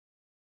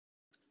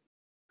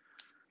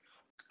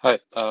Hi,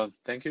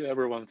 thank you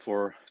everyone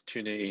for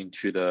tuning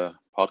into the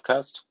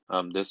podcast.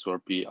 This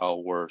will be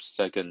our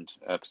second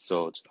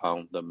episode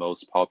on the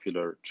most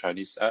popular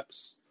Chinese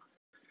apps.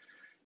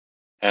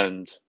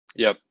 And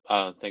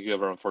thank you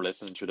everyone for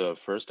listening to the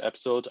first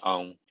episode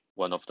on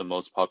one of the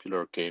most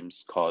popular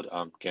games called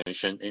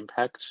Genshin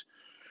Impact.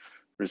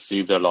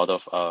 Received a lot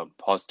of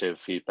positive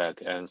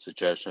feedback and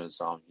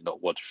suggestions on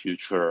what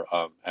future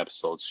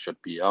episodes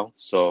should be on.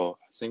 So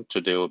I think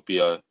today will be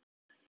a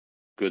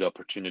good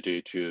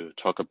opportunity to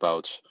talk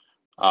about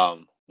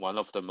one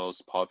of the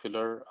most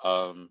popular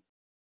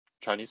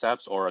Chinese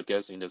apps, or I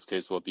guess in this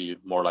case will be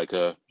more like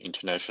a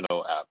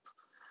international app.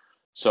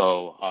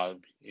 So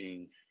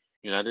in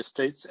United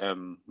States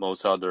and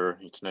most other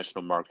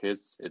international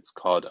markets, it's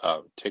called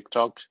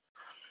TikTok.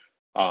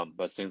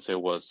 But since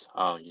it was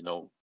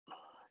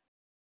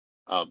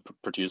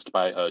produced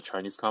by a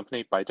Chinese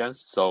company, ByteDance,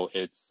 so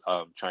its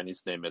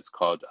Chinese name is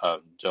called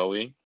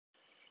Douyin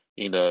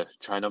in the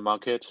China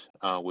market,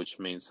 which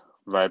means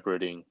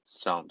vibrating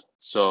sound.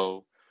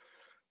 So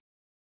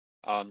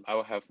I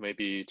will have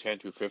maybe 10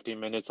 to 15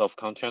 minutes of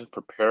content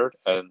prepared,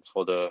 and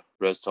for the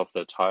rest of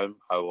the time,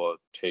 I will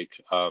take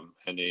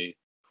any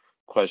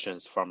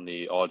questions from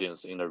the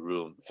audience in the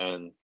room.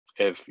 And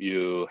if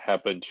you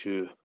happen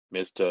to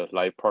miss the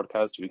live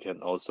podcast, you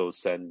can also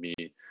send me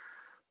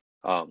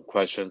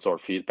questions or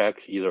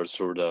feedback either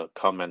through the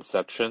comment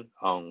section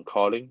on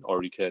Calling,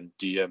 or you can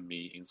DM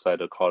me inside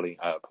the Calling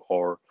app,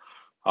 or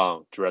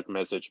direct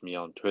message me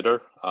on Twitter.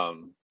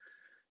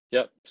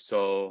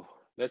 So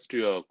let's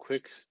do a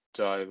quick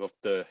dive of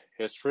the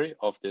history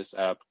of this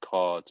app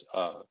called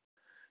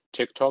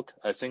TikTok.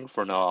 I think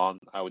for now on,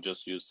 I will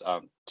just use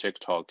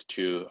TikTok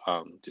to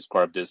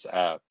describe this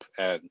app,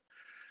 and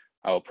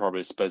I will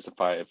probably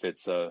specify if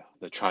it's the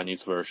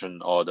Chinese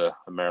version or the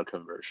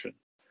American version.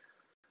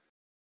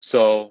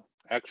 So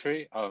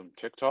actually,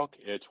 TikTok,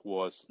 it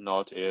was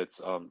not its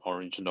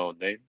original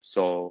name.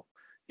 So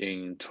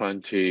in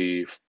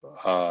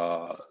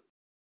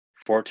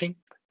 2014,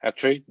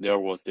 actually, there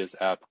was this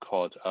app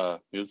called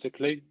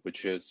Musical.ly,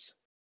 which is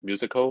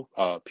musical,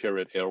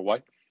 period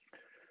ly.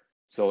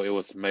 So it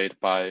was made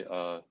by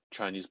a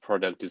Chinese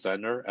product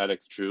designer,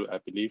 Alex Zhu, I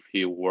believe.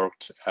 He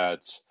worked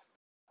at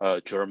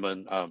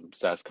German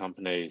SaaS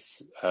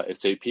companies,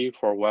 SAP,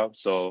 for a while.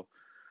 So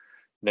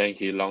then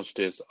he launched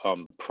this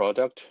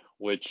product,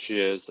 which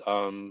is,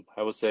 I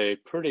would say,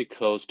 pretty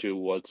close to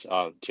what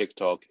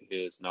TikTok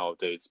is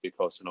nowadays,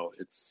 because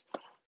it's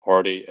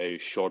already a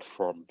short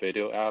form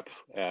video app,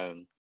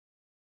 and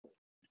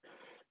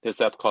this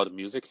app called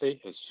Musical.ly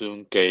it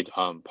soon gained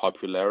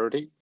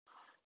popularity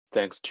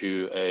thanks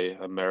to a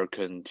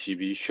American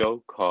TV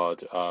show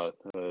called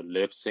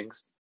Lip Sync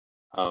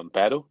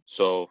Battle.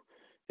 So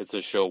it's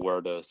a show where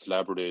the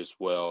celebrities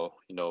will,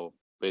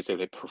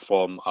 basically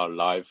perform a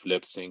live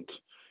lip sync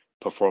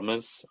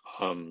performance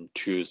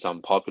to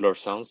some popular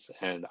songs,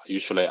 and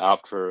usually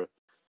after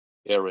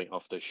airing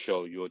of the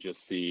show, you'll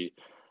just see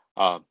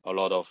a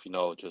lot of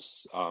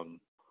just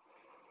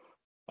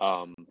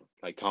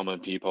like common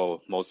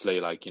people, mostly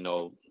like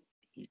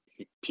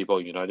people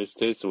in the United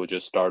States will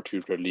just start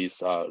to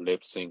release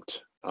lip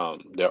synced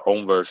their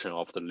own version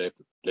of the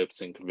lip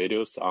sync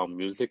videos on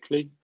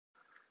Musical.ly.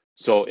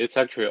 So it's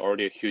actually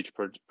already a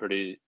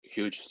pretty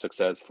huge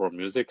success for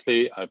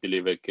Musical.ly. I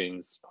believe it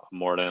gains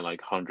more than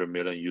like 100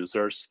 million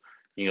users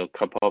in a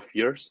couple of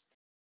years.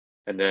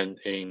 And then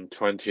in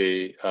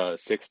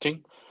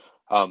 2016,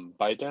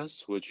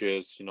 ByteDance, which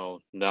is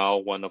now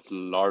one of the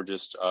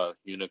largest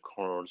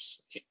unicorns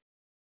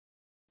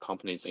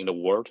companies in the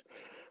world,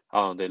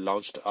 they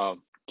launched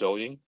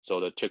Douyin, so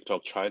the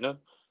TikTok China,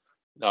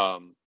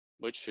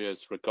 which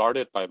is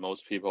regarded by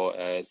most people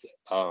as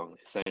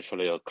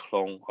essentially a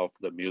clone of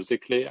the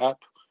Musical.ly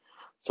app.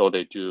 So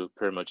they do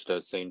pretty much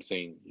the same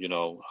thing,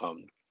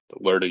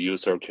 where the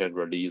user can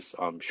release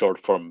short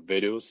form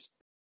videos.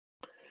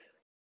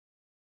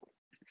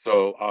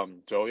 So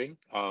Douyin,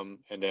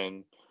 and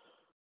then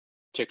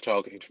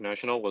TikTok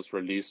International was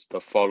released the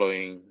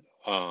following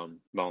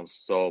month.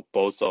 So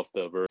both of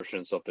the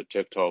versions of the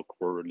TikTok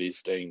were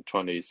released in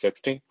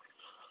 2016.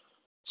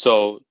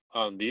 So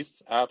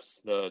these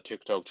apps, the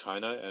TikTok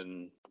China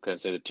and can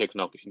say the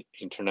TikTok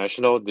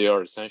International, they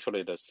are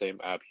essentially the same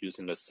app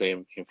using the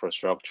same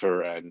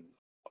infrastructure, and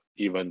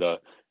even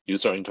the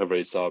user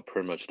interface are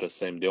pretty much the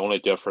same. The only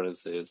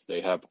difference is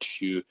they have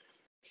two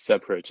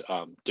separate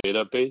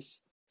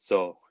database,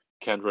 so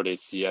can't really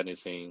see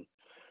anything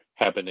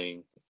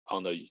happening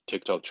on the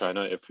TikTok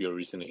China if you're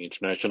using the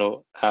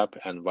international app,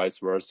 and vice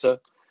versa.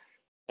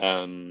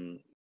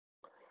 Um,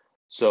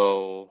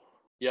 so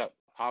yeah,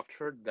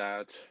 after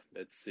that,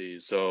 let's see.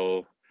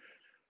 So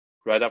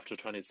right after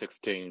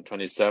 2016,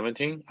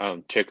 2017,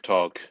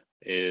 TikTok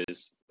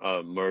is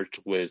merged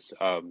with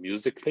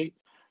Musical.ly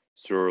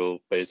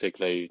through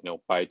basically,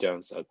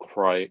 ByteDance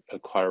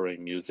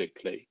acquiring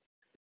Musical.ly.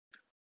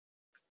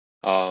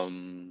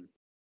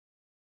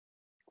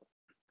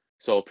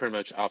 So pretty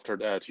much after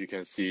that, you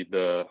can see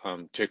the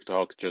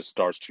TikTok just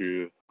starts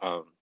to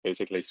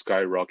basically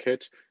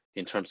skyrocket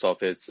in terms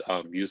of its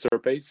user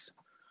base.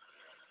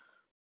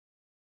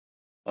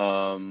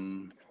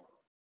 Um,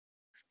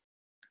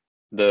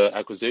 the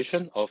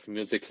acquisition of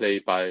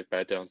Musical.ly by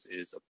ByteDance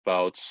is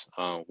about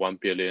 $1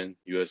 billion.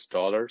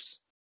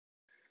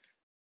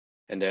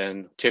 And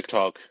then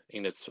TikTok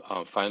in its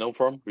final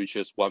form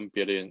reaches 1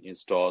 billion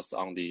installs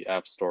on the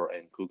App Store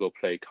and Google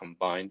Play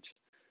combined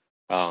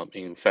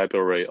in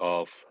February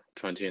of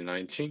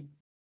 2019.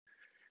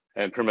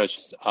 And pretty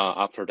much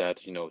after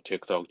that,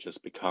 TikTok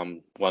just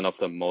become one of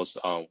the most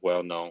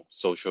well-known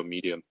social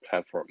media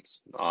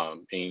platforms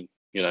in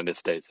United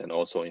States and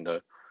also in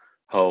the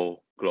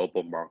whole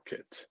global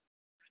market.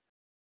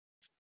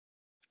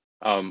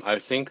 I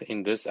think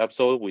in this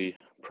episode we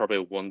probably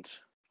won't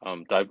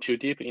dive too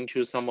deep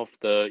into some of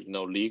the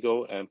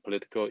legal and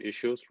political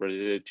issues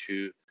related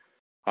to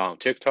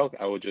TikTok.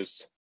 I will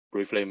just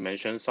briefly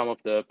mention some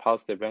of the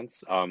past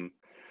events.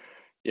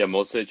 Yeah,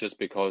 mostly just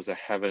because I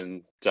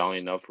haven't done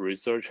enough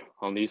research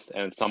on these,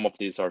 and some of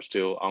these are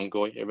still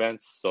ongoing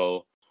events,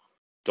 so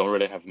don't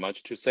really have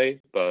much to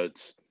say.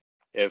 But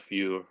if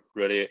you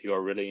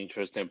are really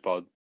interested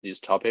about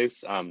these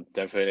topics,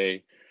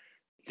 definitely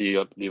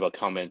leave a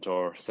comment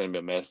or send me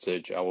a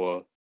message. I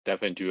will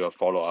definitely do a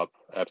follow-up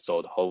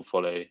episode,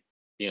 hopefully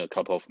in a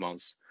couple of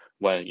months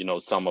when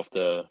some of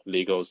the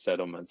legal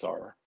settlements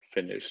are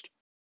finished.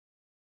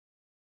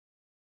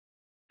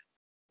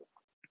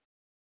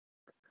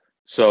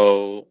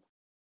 So,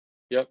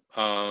 yep.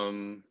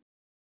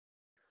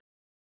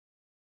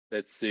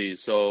 Let's see.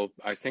 So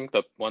I think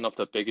that one of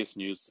the biggest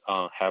news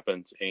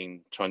happened in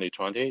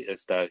 2020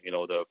 is that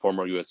the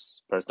former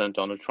U.S. President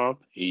Donald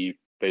Trump, he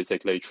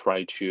basically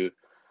tried to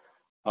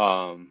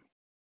um,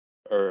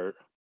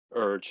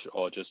 urge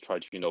or just try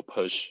to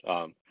push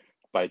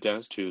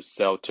ByteDance to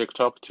sell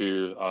TikTok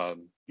to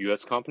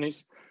U.S.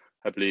 companies.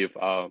 I believe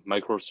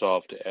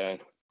Microsoft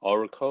and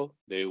Oracle,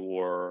 they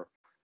were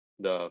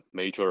the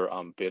major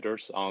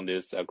bidders on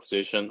this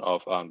acquisition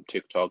of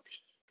TikTok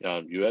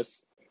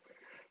US.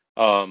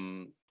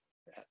 Um,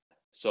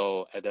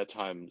 so at that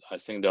time, I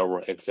think there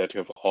were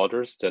executive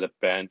orders that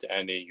banned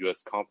any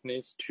US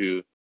companies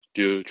to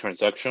do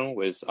transaction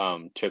with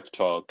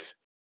TikTok.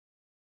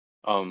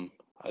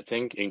 I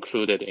think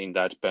included in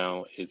that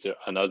ban is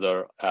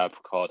another app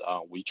called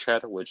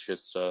WeChat, which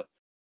is the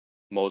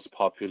most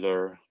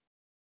popular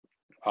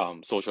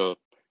social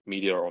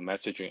media or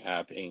messaging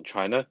app in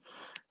China.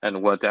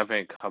 And we'll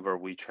definitely cover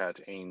WeChat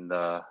in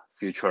the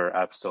future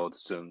episode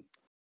soon.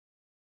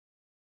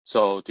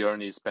 So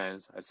during these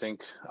bans, I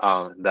think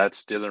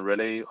that didn't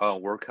really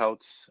work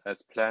out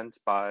as planned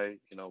by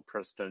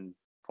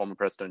former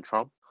President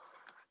Trump.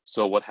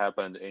 So what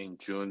happened in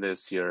June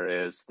this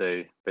year is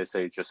they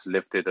basically just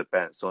lifted the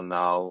ban. So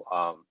now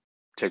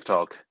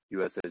TikTok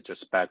US is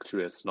just back to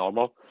its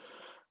normal.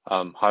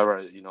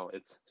 However,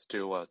 it's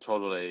still a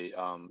totally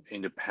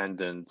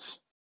independent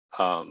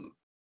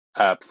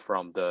app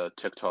from the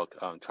TikTok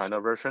China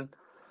version.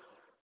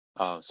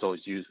 So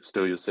it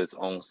still uses its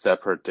own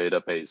separate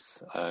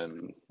database.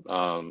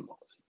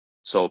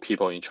 So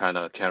people in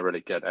China can't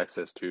really get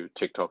access to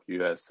TikTok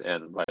US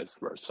and vice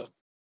versa.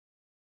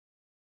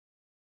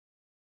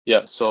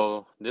 Yeah,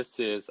 so this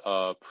is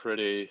a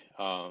pretty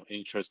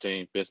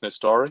interesting business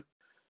story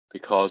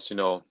because,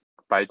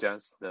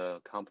 ByteDance, the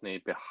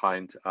company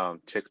behind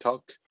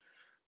TikTok,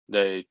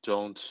 they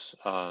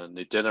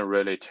didn't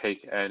really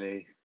take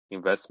any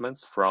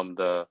investments from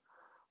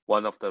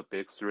one of the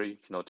big three,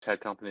 tech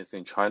companies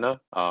in China.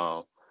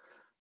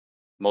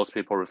 Most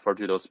people refer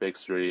to those big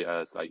three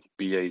as like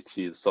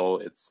BAT. So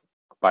it's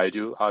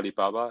Baidu,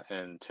 Alibaba,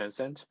 and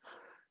Tencent.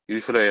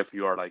 Usually, if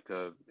you are like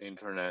a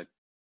internet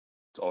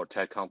or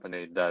tech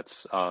company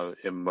that's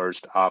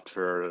emerged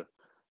after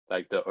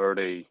like the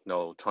early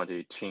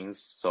 2010s,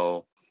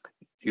 so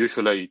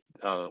usually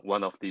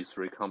one of these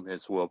three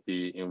companies will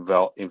be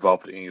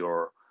involved in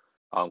your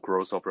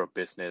growth of your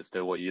business.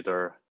 They will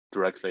either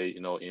directly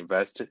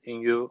invest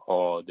in you,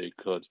 or they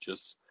could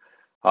just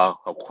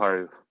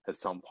acquire at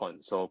some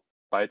point. So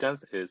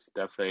ByteDance is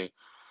definitely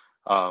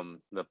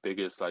the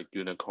biggest like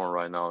unicorn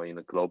right now in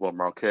the global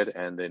market,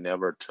 and they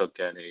never took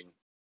any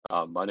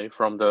money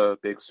from the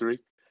big three,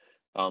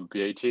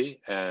 BAT,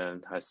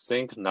 and I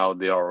think now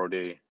they are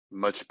already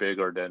much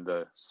bigger than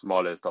the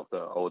smallest of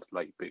the old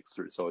like big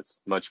three. So it's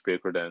much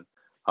bigger than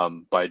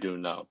Baidu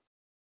now.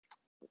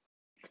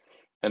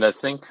 And I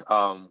think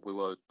we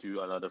will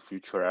do another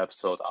future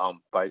episode on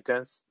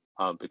ByteDance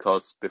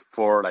because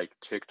before like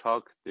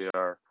TikTok,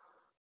 their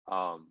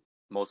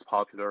most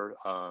popular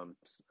and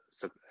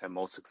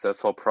most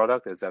successful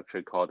product is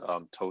actually called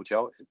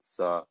Toutiao. It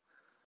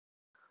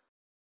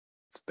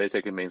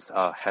basically means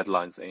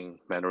headlines in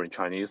Mandarin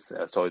Chinese.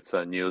 So it's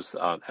a news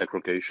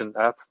aggregation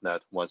app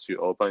that once you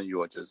open, you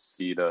will just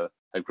see the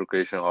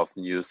aggregation of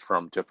news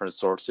from different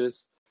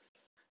sources.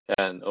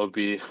 And it'll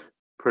be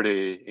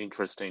pretty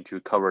interesting to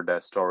cover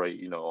that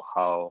story,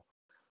 how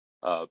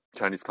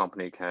Chinese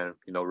company can,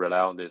 rely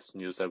on this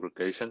news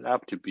aggregation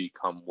app to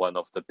become one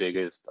of the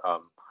biggest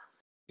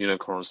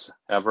unicorns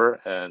ever.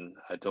 And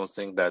I don't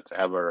think that's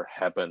ever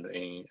happened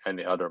in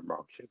any other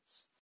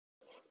markets.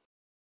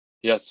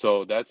 Yeah,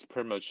 so that's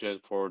pretty much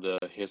it for the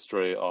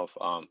history of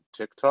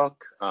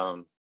TikTok.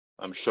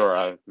 I'm sure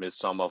I missed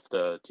some of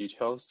the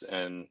details,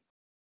 and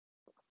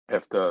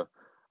if the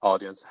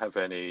audience have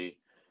any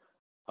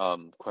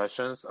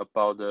questions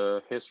about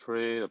the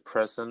history, the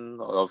present,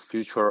 or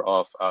future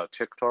of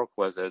TikTok,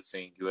 whether it's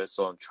in US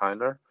or in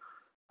China,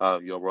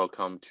 you're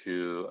welcome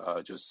to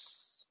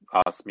just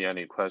ask me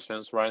any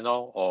questions right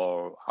now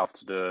or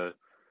after the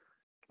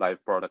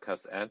live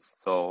broadcast ends.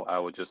 So I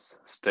will just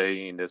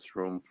stay in this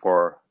room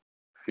for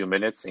a few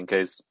minutes in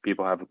case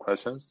people have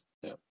questions.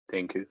 Yeah,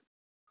 thank you.